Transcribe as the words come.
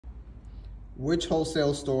which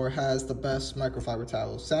wholesale store has the best microfiber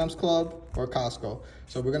towels, Sam's Club or Costco?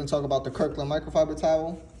 So we're gonna talk about the Kirkland microfiber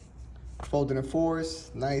towel, folded in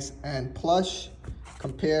fours, nice and plush,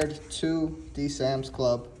 compared to the Sam's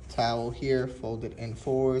Club towel here, folded in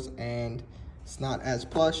fours, and it's not as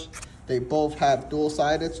plush. They both have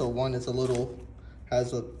dual-sided, so one is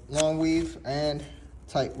has a long weave and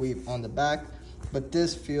tight weave on the back, but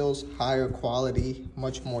this feels higher quality,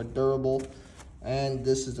 much more durable. And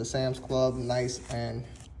this is the Sam's Club, nice and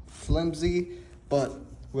flimsy, but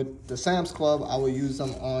with the Sam's Club, I will use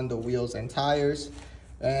them on the wheels and tires.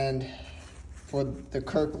 And for the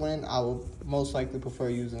Kirkland, I will most likely prefer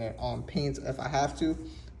using it on paints if I have to.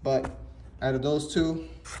 But out of those two,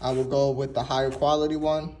 I will go with the higher quality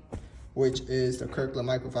one, which is the Kirkland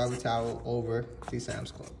microfiber towel over the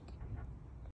Sam's Club.